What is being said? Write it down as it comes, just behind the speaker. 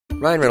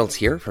Ryan Reynolds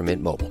here from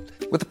Mint Mobile.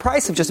 With the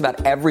price of just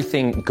about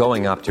everything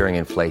going up during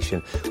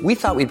inflation, we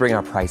thought we'd bring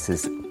our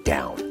prices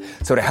down.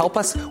 So to help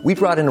us, we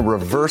brought in a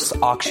reverse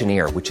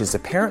auctioneer, which is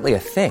apparently a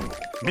thing.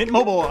 Mint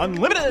Mobile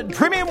Unlimited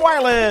Premium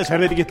Wireless. How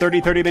to get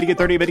 30, 30, bit to get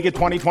 30, bit to get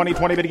 20, 20,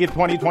 20, bit to get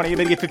 20, 20,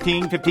 bit to get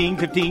 15, 15,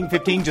 15,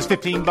 15, just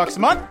 $15 a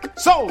month?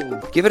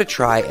 Sold! Give it a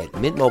try at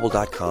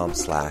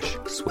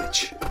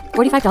mintmobile.com/switch.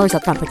 $45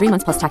 up front for 3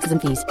 months plus taxes and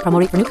fees. Promo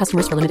rate for new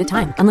customers for limited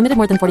time. Unlimited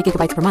more than 40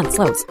 gigabytes per month.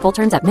 Slows full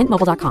terms at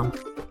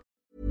mintmobile.com.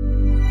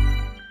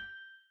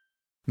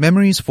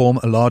 Memories form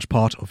a large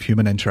part of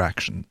human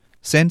interaction.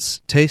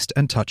 Sense, taste,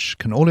 and touch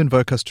can all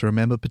invoke us to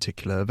remember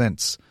particular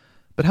events.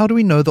 But how do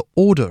we know the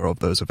order of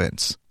those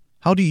events?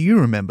 How do you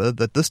remember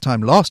that this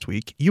time last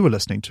week you were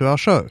listening to our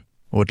show?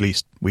 Or at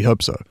least, we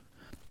hope so.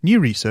 New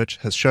research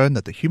has shown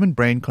that the human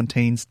brain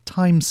contains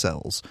time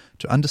cells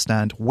to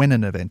understand when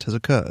an event has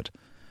occurred.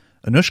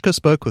 Anushka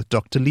spoke with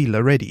Dr.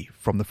 Leela Reddy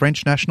from the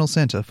French National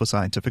Center for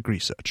Scientific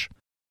Research.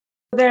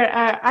 There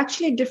are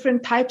actually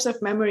different types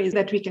of memories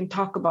that we can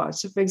talk about.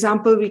 So, for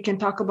example, we can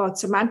talk about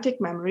semantic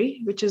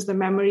memory, which is the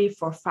memory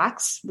for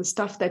facts, the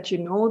stuff that you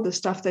know, the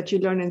stuff that you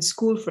learn in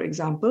school, for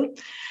example.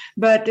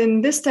 But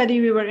in this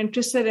study, we were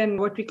interested in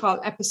what we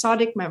call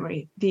episodic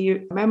memory,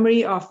 the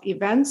memory of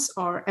events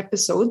or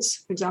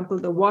episodes, for example,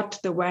 the what,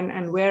 the when,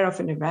 and where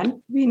of an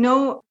event. We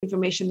know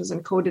information is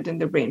encoded in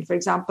the brain. For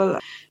example,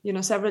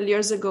 several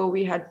years ago,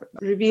 we had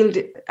revealed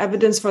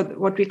evidence for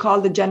what we call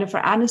the Jennifer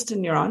Aniston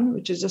neuron,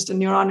 which is just a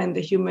neuron in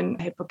the human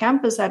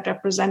hippocampus that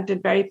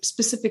represented very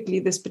specifically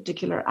this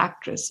particular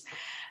actress.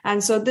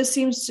 And so this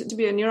seems to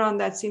be a neuron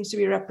that seems to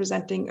be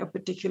representing a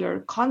particular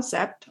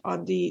concept or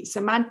the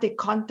semantic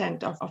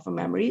content of a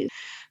memory.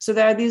 So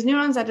there are these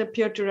neurons that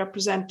appear to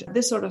represent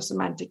this sort of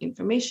semantic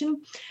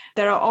information.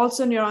 There are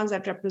also neurons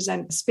that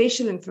represent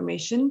spatial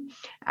information.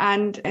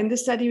 And in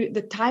this study,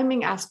 the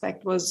timing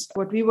aspect was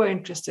what we were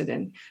interested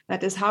in.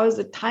 That is, how is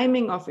the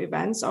timing of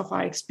events, of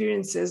our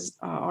experiences,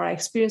 or our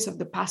experience of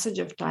the passage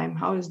of time,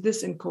 how is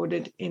this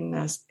encoded in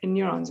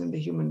neurons in the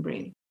human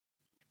brain?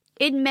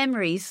 In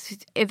memories,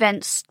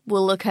 events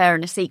will occur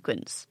in a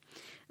sequence,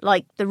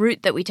 like the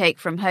route that we take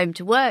from home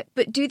to work.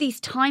 But do these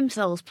time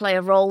cells play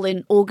a role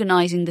in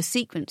organising the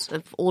sequence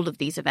of all of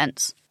these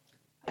events?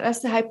 That's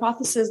the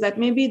hypothesis that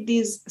maybe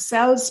these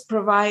cells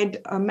provide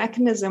a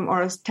mechanism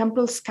or a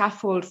temporal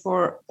scaffold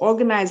for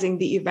organizing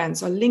the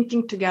events or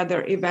linking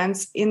together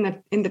events in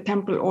the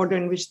temporal order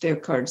in which they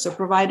occurred. So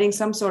providing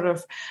some sort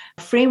of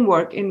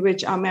framework in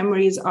which our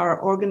memories are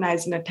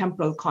organized in a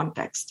temporal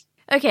context.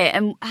 Okay,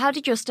 and how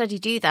did your study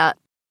do that?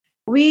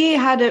 We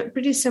had a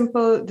pretty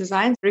simple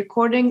design,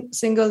 recording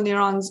single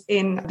neurons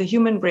in the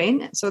human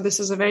brain. So this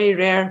is a very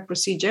rare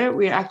procedure.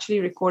 We're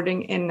actually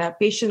recording in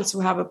patients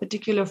who have a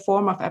particular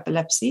form of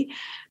epilepsy.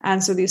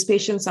 And so these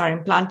patients are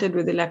implanted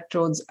with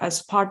electrodes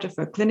as part of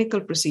a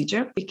clinical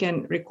procedure. We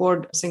can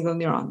record single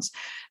neurons.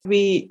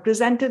 We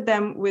presented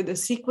them with a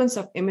sequence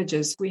of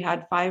images. We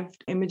had 5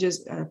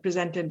 images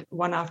presented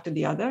one after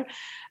the other.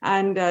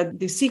 And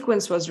the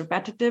sequence was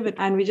repetitive.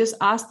 And we just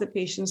asked the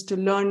patients to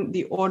learn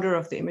the order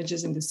of the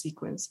images in the sequence.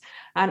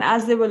 And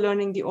as they were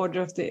learning the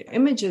order of the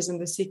images in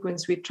the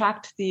sequence, we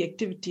tracked the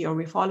activity, or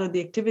we followed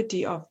the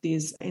activity of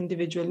these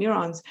individual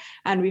neurons.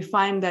 And we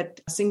find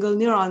that single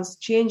neurons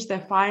change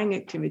their firing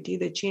activity.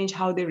 They change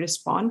how they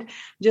respond,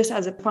 just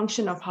as a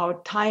function of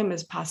how time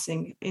is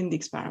passing in the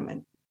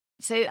experiment.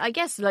 So I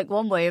guess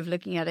one way of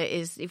looking at it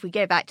is, if we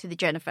go back to the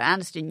Jennifer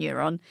Aniston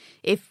neuron,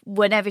 if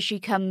whenever she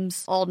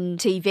comes on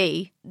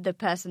TV, the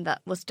person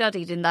that was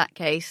studied in that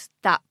case,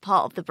 that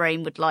part of the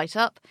brain would light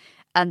up.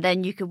 And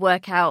then you could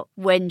work out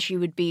when she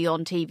would be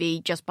on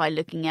TV just by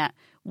looking at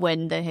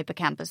when the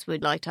hippocampus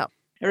would light up.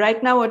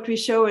 Right now, what we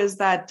show is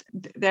that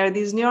there are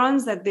these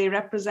neurons that they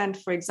represent,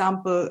 for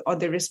example, or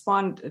they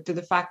respond to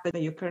the fact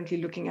that you're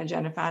currently looking at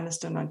Jennifer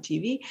Aniston on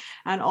TV.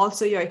 And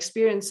also your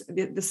experience,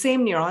 the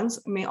same neurons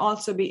may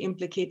also be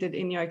implicated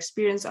in your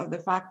experience of the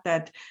fact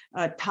that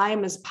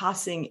time is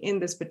passing in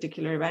this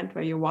particular event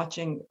where you're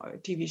watching a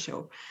TV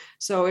show.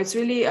 So it's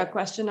really a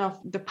question of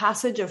the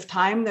passage of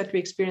time that we're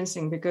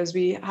experiencing, because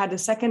we had a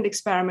second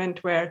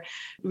experiment where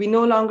we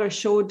no longer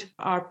showed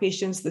our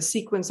patients the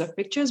sequence of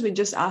pictures. We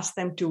just asked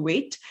them to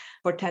wait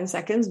for 10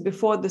 seconds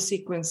before the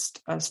sequence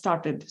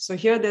started. So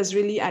here there's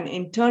really an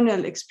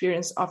internal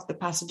experience of the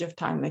passage of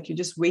time, like you're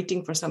just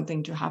waiting for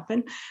something to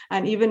happen.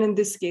 And even in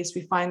this case,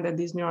 we find that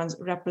these neurons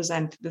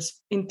represent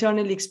this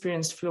internally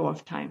experienced flow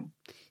of time.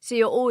 So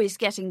you're always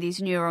getting these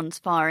neurons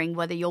firing,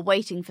 whether you're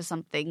waiting for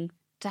something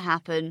to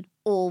happen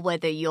or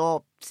whether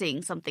you're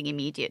seeing something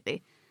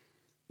immediately.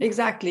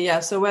 Exactly,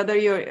 yeah. So whether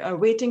you're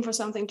waiting for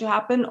something to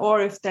happen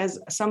or if there's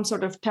some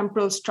sort of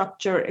temporal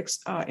structure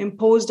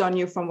imposed on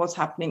you from what's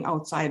happening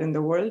outside in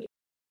the world.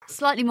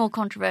 Slightly more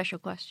controversial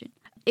question.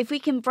 If we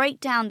can break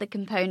down the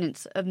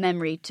components of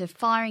memory to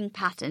firing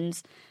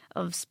patterns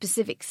of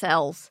specific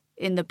cells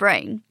in the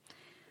brain,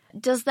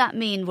 does that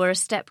mean we're a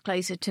step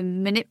closer to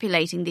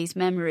manipulating these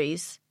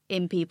memories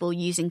in people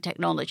using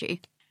technology?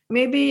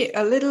 maybe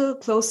a little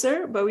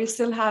closer, but we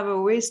still have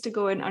a ways to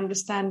go in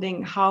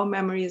understanding how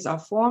memories are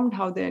formed,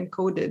 how they're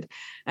encoded.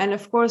 And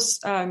of course,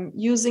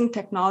 using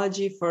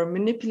technology for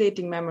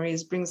manipulating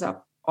memories brings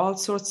up all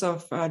sorts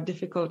of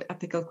difficult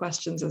ethical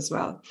questions as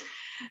well.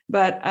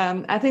 But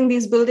I think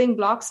these building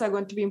blocks are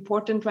going to be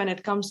important when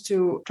it comes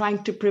to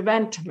trying to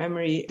prevent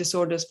memory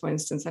disorders, for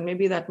instance. And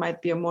maybe that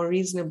might be a more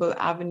reasonable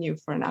avenue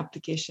for an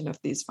application of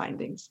these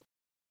findings.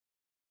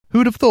 Who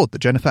would have thought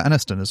that Jennifer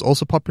Aniston is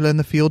also popular in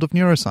the field of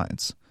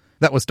neuroscience?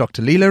 That was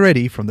Dr. Leela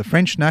Reddy from the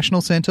French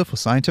National Center for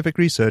Scientific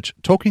Research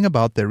talking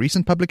about their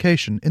recent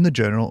publication in the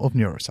Journal of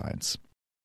Neuroscience.